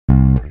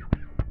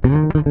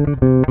In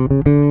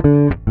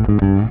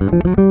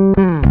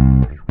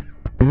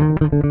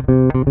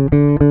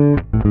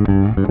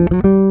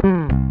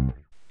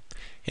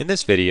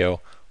this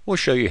video, we'll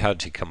show you how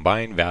to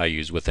combine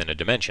values within a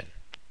dimension.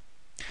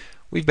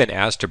 We've been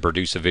asked to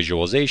produce a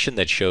visualization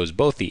that shows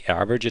both the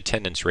average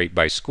attendance rate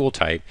by school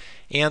type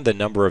and the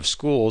number of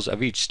schools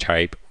of each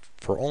type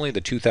for only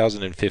the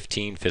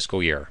 2015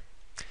 fiscal year.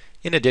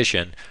 In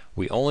addition,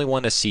 we only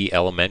want to see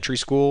elementary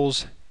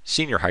schools,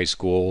 senior high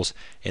schools,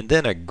 and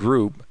then a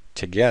group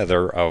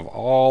together of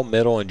all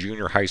middle and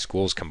junior high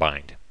schools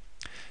combined.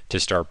 To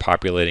start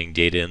populating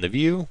data in the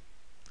view,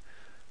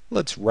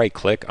 let's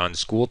right-click on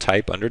School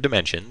Type under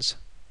Dimensions,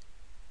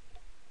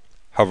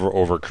 hover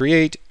over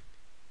Create,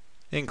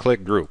 and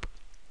click Group.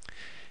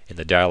 In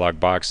the dialog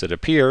box that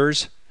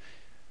appears,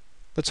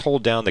 let's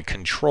hold down the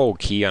Control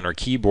key on our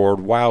keyboard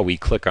while we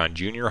click on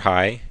Junior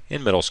High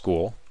and Middle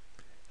School,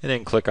 and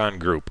then click on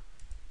Group.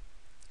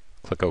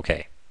 Click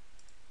OK.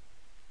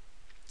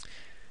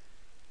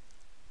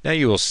 Now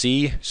you will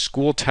see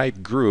School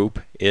Type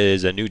Group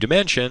is a new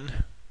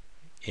dimension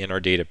in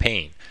our data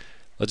pane.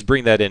 Let's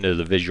bring that into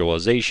the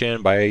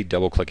visualization by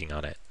double-clicking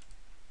on it.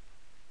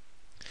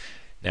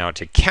 Now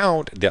to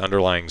count the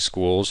underlying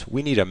schools,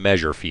 we need a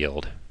measure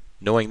field.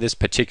 Knowing this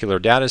particular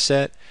data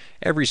set,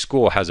 every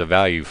school has a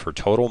value for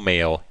total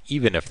male,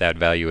 even if that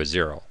value is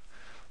 0.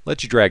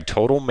 Let's drag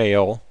total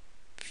male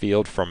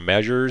field from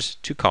measures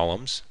to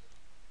columns,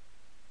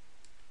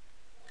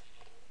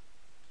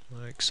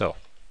 like so.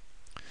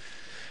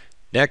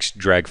 Next,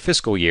 drag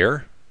fiscal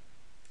year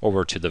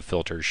over to the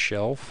filters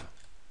shelf,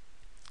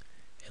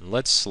 and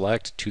let's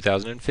select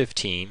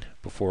 2015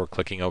 before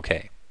clicking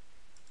OK.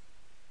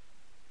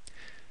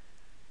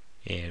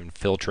 And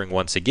filtering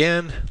once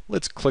again,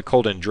 let's click,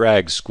 hold, and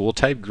drag School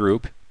Type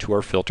Group to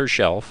our filter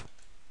shelf.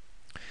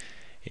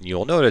 And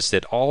you'll notice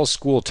that all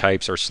school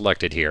types are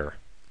selected here.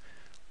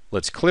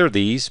 Let's clear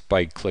these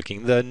by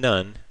clicking the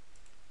None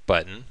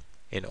button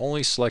and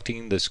only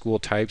selecting the school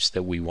types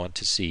that we want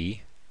to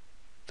see,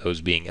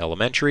 those being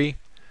elementary,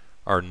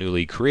 our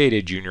newly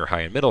created junior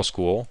high and middle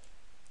school,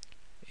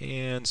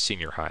 and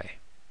senior high.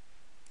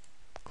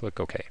 Click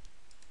OK.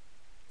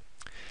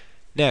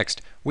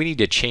 Next, we need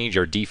to change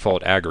our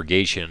default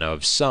aggregation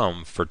of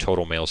sum for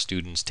total male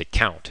students to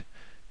count.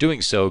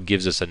 Doing so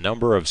gives us a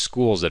number of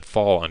schools that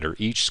fall under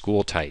each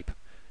school type.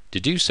 To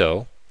do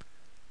so,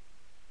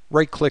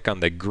 right-click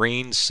on the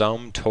green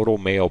Sum Total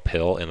Male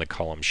pill in the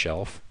column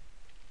shelf,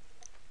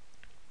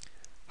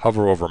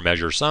 hover over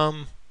Measure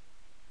Sum,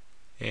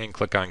 and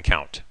click on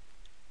Count.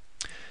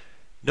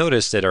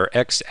 Notice that our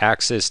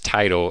x-axis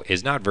title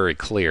is not very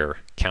clear,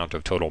 count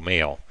of total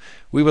male.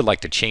 We would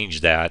like to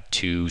change that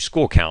to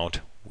school count,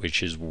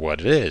 which is what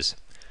it is.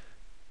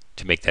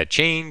 To make that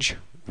change,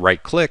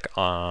 right-click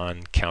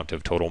on Count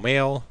of Total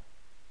Male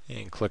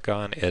and click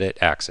on Edit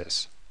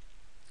Axis.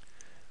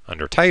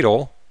 Under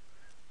Title,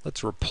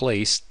 let's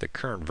replace the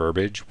current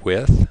verbiage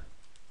with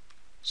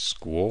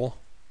School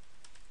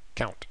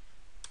Count.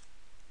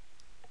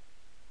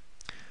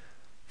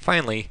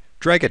 Finally,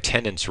 drag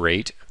attendance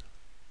rate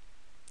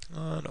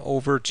on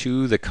over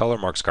to the color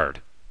marks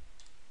card.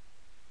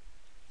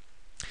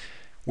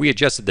 We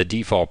adjusted the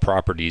default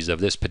properties of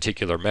this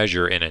particular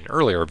measure in an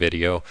earlier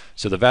video,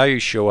 so the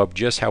values show up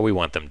just how we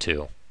want them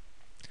to.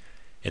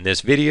 In this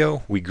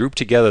video, we grouped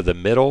together the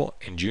middle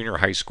and junior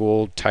high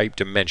school type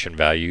dimension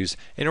values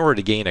in order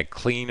to gain a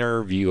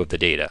cleaner view of the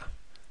data.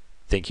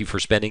 Thank you for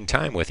spending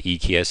time with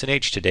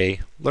EKS&H today,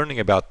 learning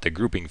about the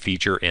grouping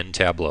feature in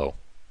Tableau.